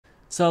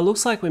So it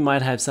looks like we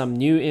might have some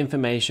new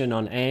information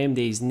on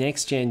AMD's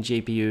next-gen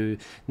GPU,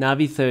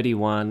 Navi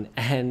 31,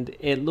 and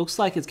it looks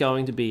like it's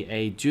going to be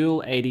a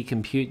dual 80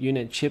 compute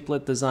unit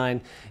chiplet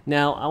design.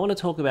 Now, I want to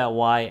talk about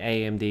why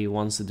AMD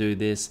wants to do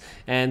this,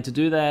 and to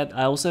do that,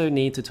 I also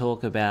need to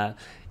talk about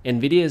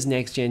Nvidia's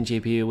next-gen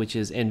GPU, which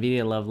is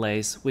Nvidia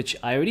Lovelace, which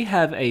I already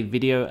have a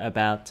video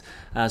about,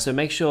 so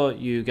make sure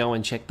you go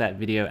and check that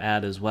video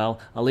out as well.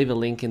 I'll leave a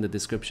link in the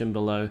description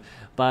below.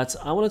 But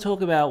I want to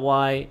talk about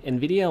why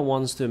Nvidia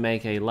wants to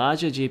make a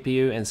larger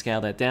GPU and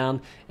scale that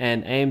down,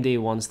 and AMD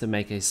wants to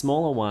make a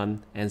smaller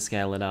one and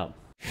scale it up.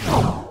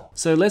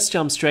 So let's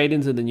jump straight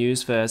into the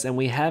news first, and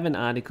we have an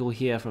article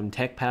here from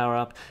Tech Power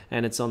Up,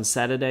 and it's on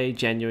Saturday,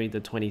 January the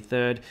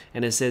 23rd,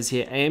 and it says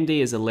here AMD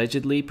is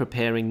allegedly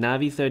preparing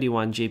Navi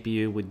 31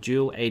 GPU with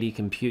dual 80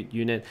 compute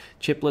unit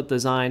chiplet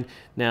design.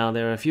 Now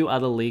there are a few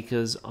other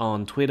leakers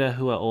on Twitter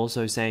who are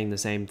also saying the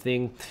same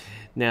thing.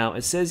 Now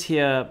it says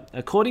here,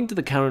 according to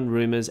the current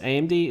rumors,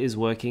 AMD is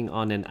working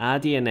on an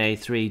RDNA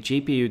 3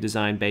 GPU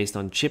design based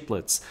on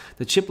chiplets.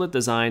 The chiplet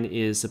design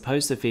is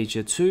supposed to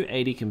feature two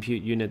 80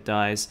 compute unit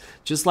dies,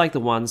 just like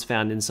the ones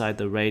found inside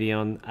the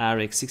Radeon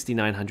RX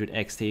 6900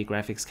 XT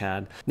graphics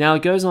card. Now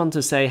it goes on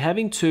to say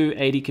having two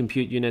 80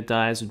 compute unit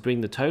dies would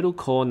bring the total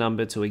core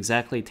number to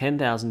exactly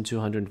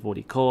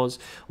 10,240 cores,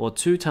 or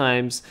 2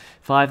 times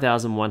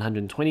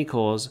 5,120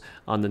 cores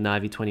on the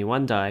Navi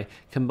 21 die,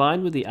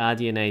 combined with the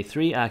RDNA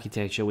 3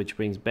 architecture, which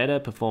brings better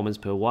performance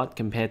per watt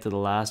compared to the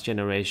last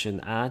generation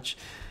Arch.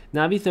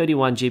 Navi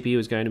 31 GPU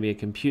is going to be a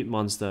compute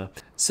monster.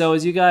 So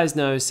as you guys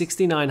know,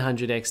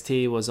 6900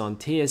 XT was on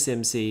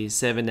TSMC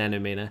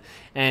 7nm,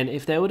 and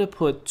if they were to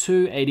put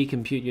two 80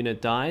 compute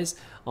unit dies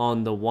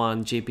on the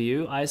one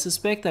GPU, I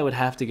suspect they would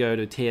have to go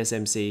to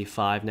TSMC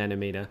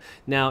 5nm.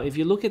 Now, if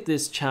you look at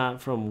this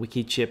chart from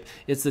Wikichip,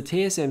 it's the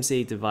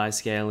TSMC device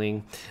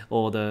scaling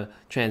or the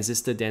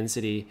transistor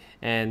density,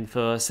 and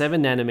for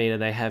 7nm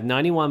they have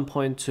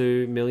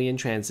 91.2 million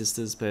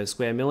transistors per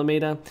square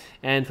millimeter,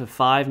 and for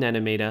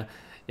 5nm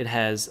it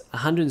has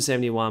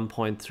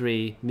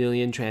 171.3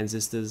 million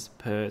transistors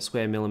per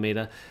square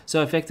millimeter,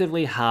 so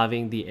effectively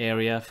halving the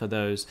area for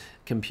those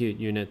compute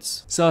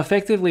units. So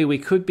effectively we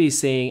could be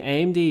seeing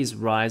AMD's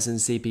Ryzen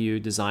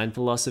CPU design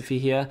philosophy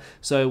here.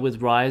 So with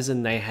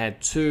Ryzen they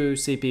had two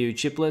CPU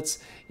chiplets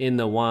in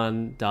the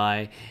one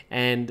die,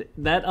 and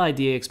that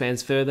idea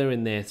expands further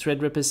in their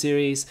Threadripper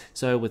series.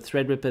 So with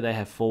Threadripper they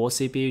have 4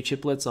 CPU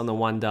chiplets on the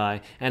one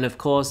die, and of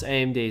course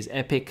AMD's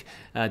EPYC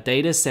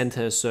data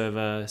center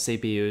server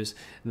CPUs,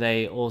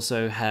 they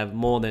also have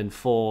more than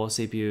 4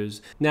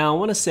 CPUs. Now I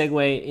want to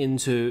segue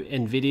into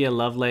Nvidia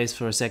Lovelace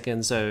for a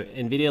second. So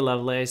Nvidia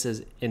Lovelace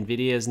is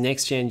Nvidia's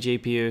next-gen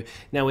GPU.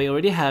 Now we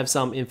already have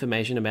some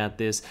information about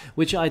this,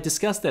 which I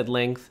discussed at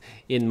length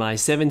in my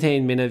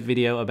 17-minute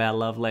video about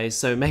Lovelace,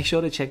 so make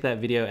sure to check that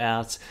video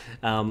out.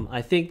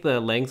 I think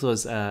the length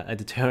was a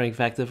deterring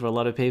factor for a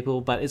lot of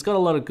people, but it's got a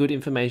lot of good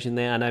information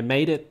there, and I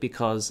made it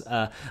because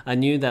I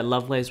knew that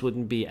Lovelace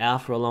wouldn't be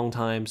out for a long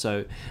time,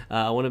 so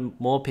I wanted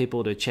more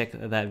people to check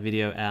that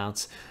video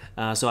out.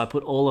 So I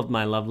put all of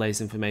my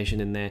Lovelace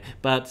information in there.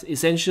 But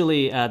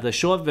essentially, the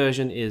short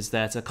version is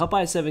that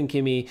Copy7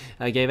 Kimi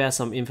gave out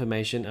some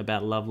information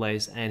about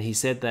Lovelace, and he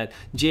said that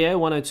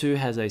GA102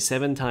 has a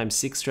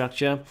 7x6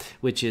 structure,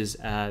 which is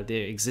their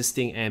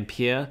existing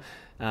Ampere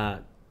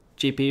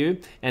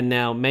GPU, and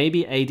now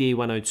maybe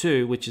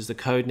AD102, which is the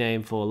code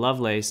name for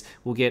Lovelace,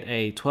 will get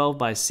a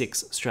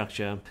 12x6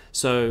 structure.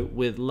 So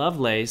with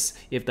Lovelace,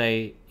 if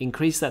they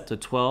increase that to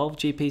 12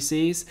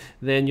 GPCs,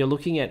 then you're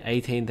looking at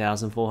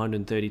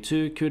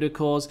 18,432 CUDA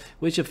cores,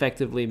 which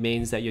effectively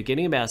means that you're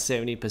getting about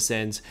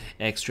 70%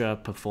 extra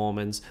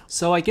performance.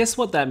 So I guess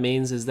what that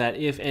means is that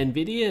if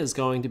Nvidia is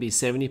going to be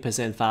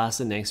 70%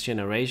 faster next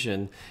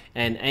generation,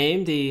 and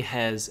AMD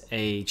has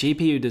a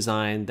GPU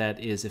design that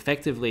is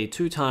effectively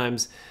 2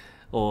 times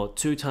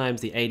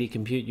the 80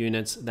 compute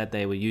units that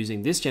they were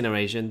using this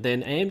generation,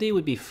 then AMD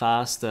would be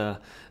faster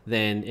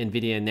than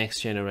Nvidia next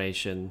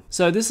generation.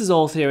 So this is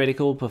all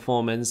theoretical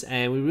performance,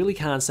 and we really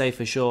can't say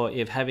for sure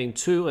if having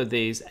 2 of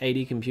these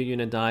 80 compute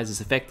unit dies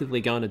is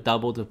effectively going to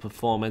double the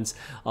performance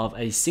of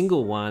a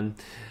single one.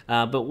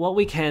 But what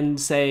we can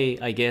say,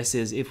 I guess,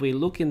 is if we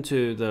look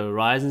into the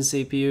Ryzen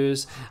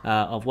CPUs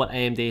of what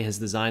AMD has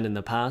designed in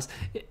the past,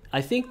 I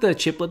think the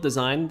chiplet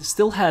design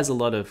still has a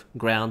lot of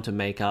ground to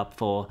make up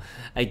for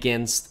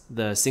against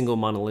the single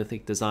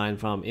monolithic design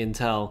from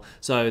Intel.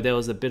 So there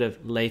was a bit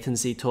of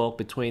latency talk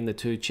between the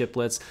two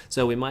chiplets,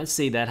 so we might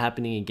see that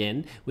happening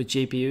again with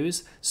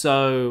GPUs.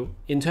 So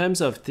in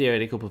terms of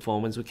theoretical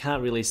performance, we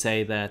can't really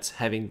say that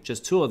having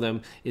just 2 of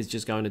them is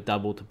just going to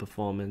double the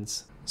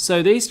performance.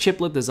 So these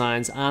chiplet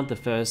designs aren't the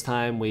first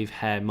time we've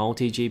had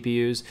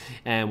multi-GPUs,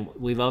 and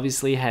we've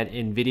obviously had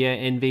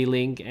Nvidia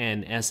NVLink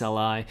and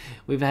SLI.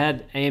 We've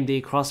had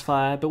AMD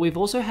Crossfire, but we've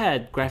also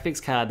had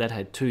graphics card that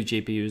had 2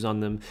 GPUs on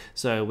them.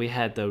 So we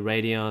had the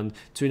Radeon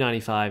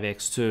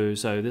 295X2.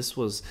 So this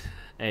was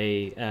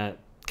a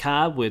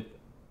card with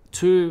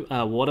 2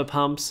 water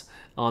pumps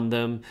on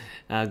them,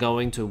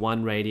 going to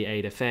one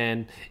radiator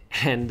fan,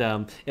 and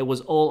it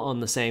was all on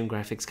the same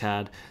graphics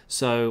card.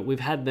 So we've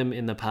had them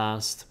in the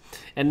past.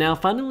 And now,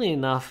 funnily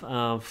enough,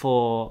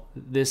 for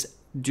this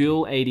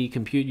dual 80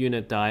 compute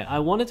unit die, I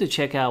wanted to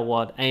check out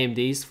what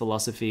AMD's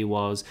philosophy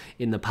was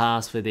in the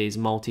past for these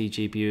multi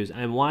GPUs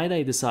and why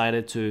they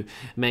decided to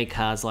make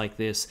cards like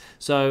this.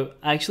 So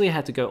I actually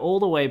had to go all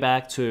the way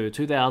back to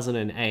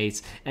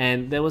 2008,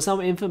 and there was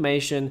some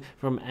information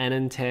from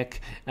AnandTech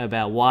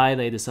about why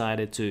they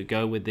decided to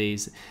go with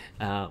these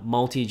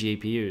multi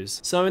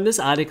GPUs. So in this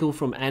article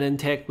from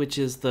AnandTech, which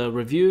is the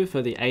review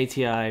for the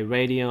ATI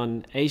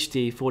Radeon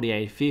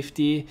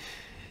HD4850,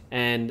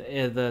 and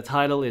the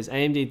title is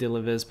AMD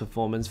delivers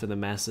performance for the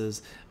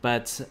masses.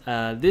 But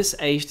this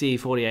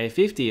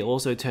HD4850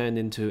 also turned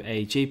into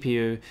a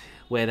GPU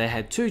where they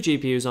had two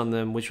GPUs on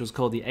them, which was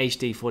called the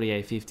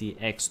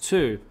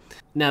HD4850X2.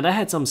 Now, they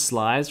had some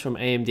slides from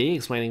AMD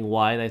explaining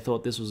why they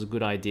thought this was a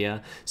good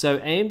idea. So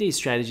AMD's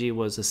strategy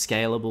was a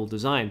scalable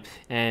design,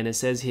 and it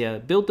says here,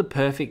 build the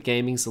perfect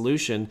gaming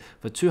solution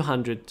for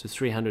 $200 to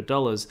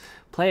 $300.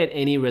 Play at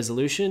any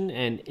resolution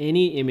and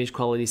any image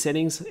quality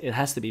settings. It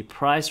has to be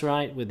priced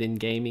right within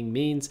gaming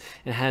means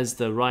and has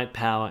the right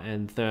power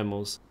and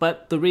thermals.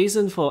 But the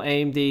reason for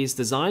AMD's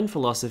design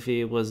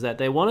philosophy was that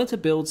they wanted to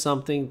build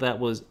something that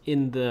was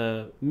in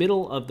the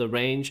middle of the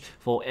range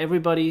for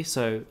everybody.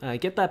 So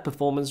get that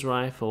performance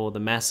right for the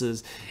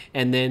masses.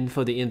 And then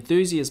for the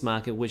enthusiast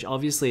market, which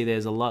obviously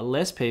there's a lot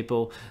less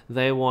people,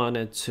 they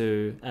wanted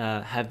to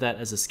have that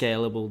as a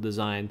scalable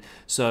design.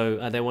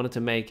 So they wanted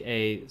to make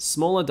a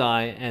smaller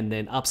die and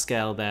then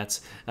upscale that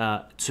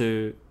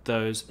to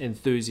those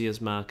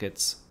enthusiast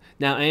markets.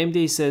 Now,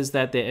 AMD says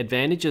that their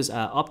advantages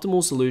are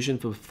optimal solution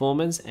for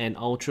performance and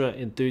ultra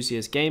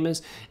enthusiast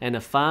gamers and a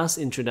fast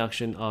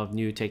introduction of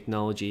new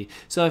technology.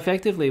 So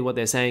effectively what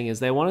they're saying is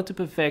they wanted to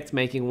perfect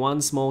making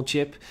one small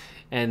chip,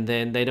 and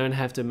then they don't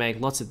have to make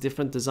lots of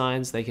different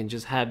designs. They can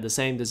just have the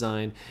same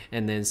design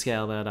and then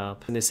scale that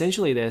up. And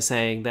essentially they're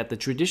saying that the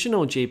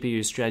traditional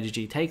GPU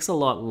strategy takes a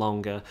lot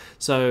longer.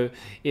 So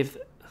if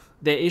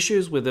their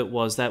issues with it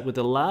was that with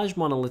a large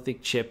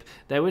monolithic chip,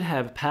 they would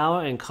have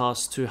power and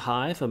costs too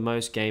high for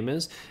most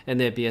gamers, and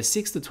there'd be a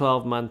 6 to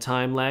 12 month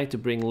time lag to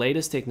bring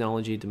latest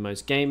technology to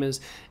most gamers,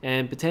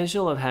 and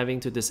potential of having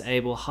to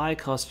disable high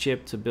cost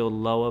chip to build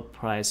lower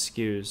price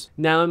SKUs.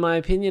 Now, in my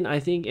opinion, I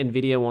think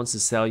Nvidia wants to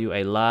sell you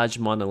a large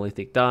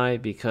monolithic die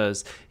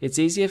because it's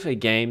easier for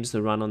games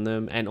to run on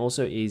them and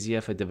also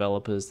easier for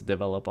developers to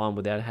develop on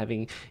without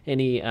having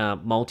any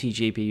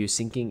multi-GPU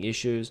syncing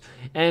issues.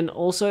 And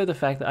also the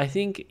fact that I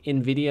think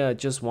Nvidia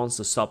just wants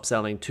to stop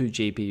selling two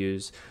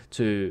GPUs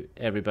to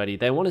everybody.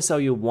 They want to sell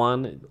you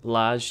one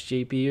large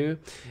GPU,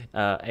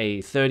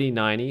 a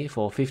 3090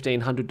 for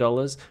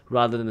 $1,500,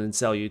 rather than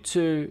sell you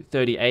two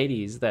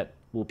 3080s that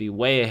will be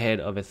way ahead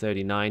of a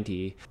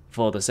 3090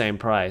 for the same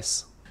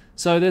price.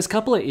 So there's a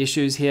couple of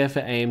issues here for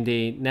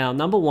AMD. Now,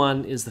 number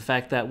one is the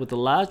fact that with the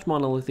large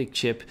monolithic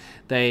chip,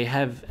 they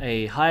have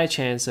a higher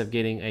chance of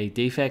getting a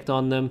defect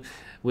on them.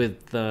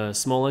 With the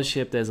smaller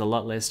chip, there's a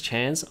lot less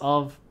chance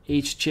of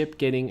each chip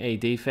getting a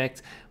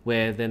defect,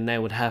 where then they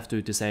would have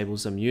to disable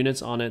some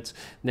units on it.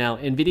 Now,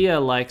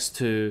 Nvidia likes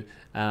to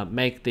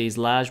make these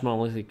large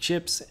monolithic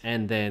chips,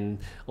 and then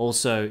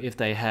also if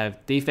they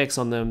have defects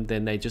on them,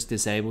 then they just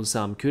disable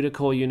some CUDA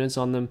core units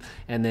on them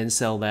and then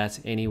sell that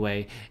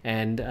anyway.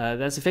 And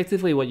that's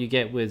effectively what you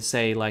get with,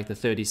 say, like the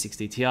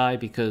 3060 Ti,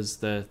 because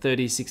the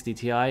 3060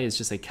 Ti is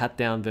just a cut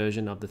down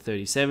version of the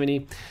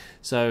 3070.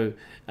 So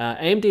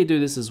AMD do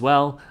this as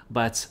well,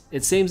 but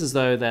it seems as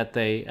though that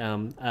they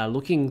are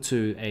looking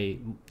to a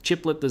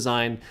chiplet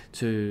design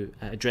to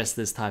address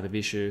this type of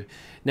issue.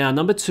 Now,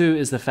 number two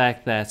is the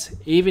fact that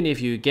even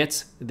if you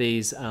get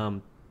these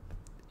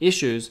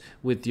issues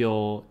with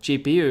your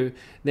GPU,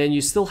 then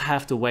you still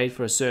have to wait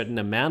for a certain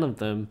amount of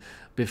them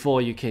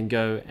before you can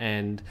go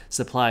and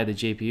supply the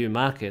GPU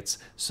markets.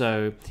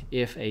 So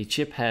if a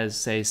chip has,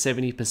 say,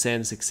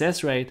 70%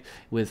 success rate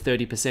with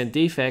 30%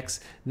 defects,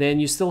 then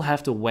you still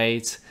have to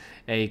wait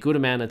a good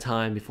amount of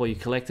time before you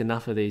collect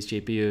enough of these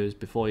GPUs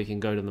before you can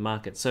go to the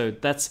market. So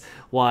that's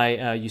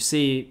why you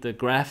see the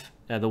graph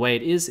the way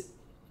it is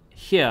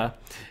here.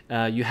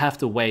 You have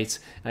to wait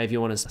if you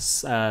want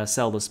to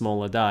sell the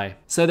smaller die.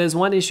 So there's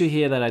one issue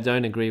here that I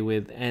don't agree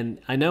with, and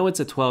I know it's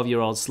a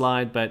 12-year-old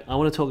slide, but I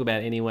want to talk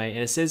about it anyway. And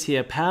it says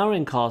here, power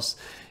and cost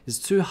is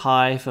too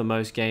high for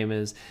most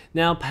gamers.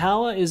 Now,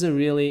 power isn't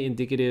really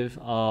indicative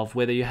of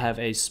whether you have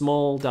a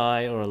small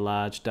die or a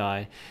large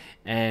die.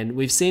 And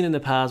we've seen in the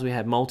past, we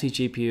had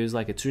multi-GPUs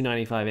like a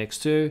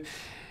 295X2,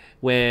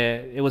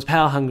 where it was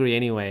power hungry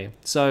anyway.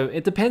 So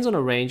it depends on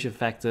a range of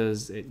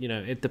factors.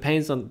 It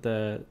depends on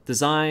the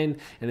design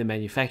and the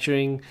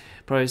manufacturing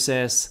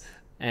process.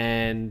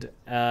 And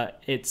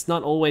it's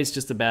not always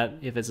just about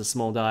if it's a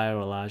small die or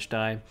a large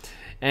die.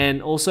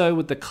 And also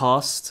with the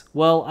cost,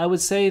 well, I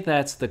would say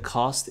that the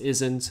cost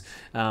isn't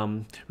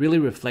really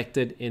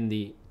reflected in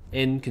the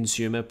end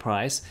consumer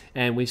price,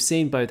 and we've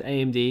seen both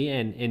AMD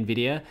and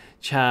Nvidia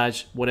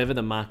charge whatever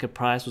the market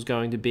price was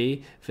going to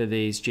be for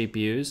these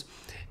GPUs.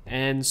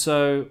 And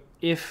so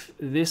if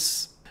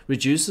this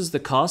reduces the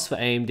cost for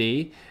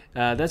AMD,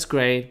 that's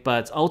great,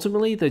 but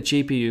ultimately the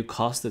GPU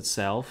cost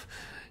itself,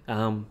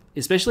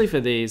 especially for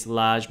these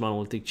large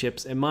monolithic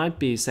chips, it might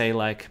be say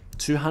like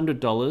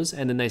 $200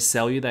 and then they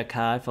sell you that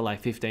card for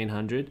like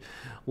 $1,500.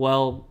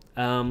 Well,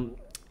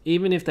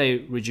 even if they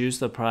reduce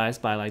the price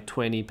by like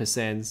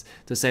 20%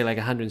 to say like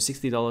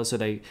 $160, so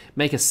they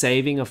make a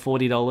saving of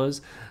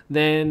 $40,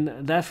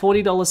 then that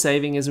 $40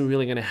 saving isn't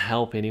really going to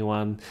help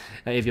anyone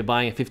if you're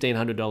buying a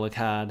 $1,500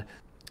 card.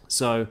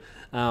 So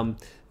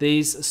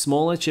these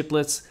smaller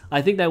chiplets,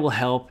 I think they will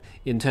help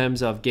in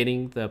terms of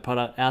getting the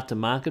product out to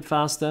market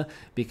faster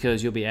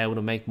because you'll be able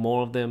to make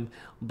more of them.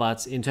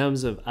 But in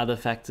terms of other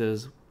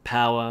factors,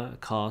 power,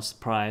 cost,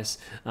 price,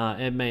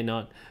 it may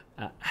not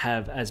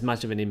have as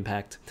much of an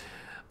impact.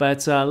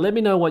 But let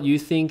me know what you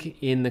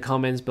think in the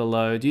comments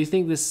below. Do you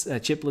think this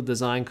chiplet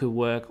design could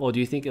work, or do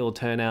you think it will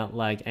turn out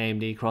like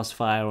AMD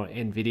Crossfire or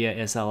Nvidia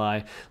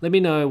SLI? Let me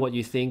know what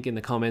you think in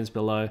the comments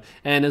below.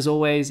 And as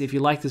always, if you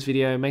like this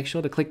video, make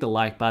sure to click the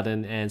like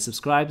button and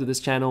subscribe to this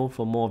channel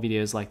for more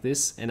videos like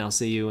this, and I'll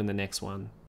see you in the next one.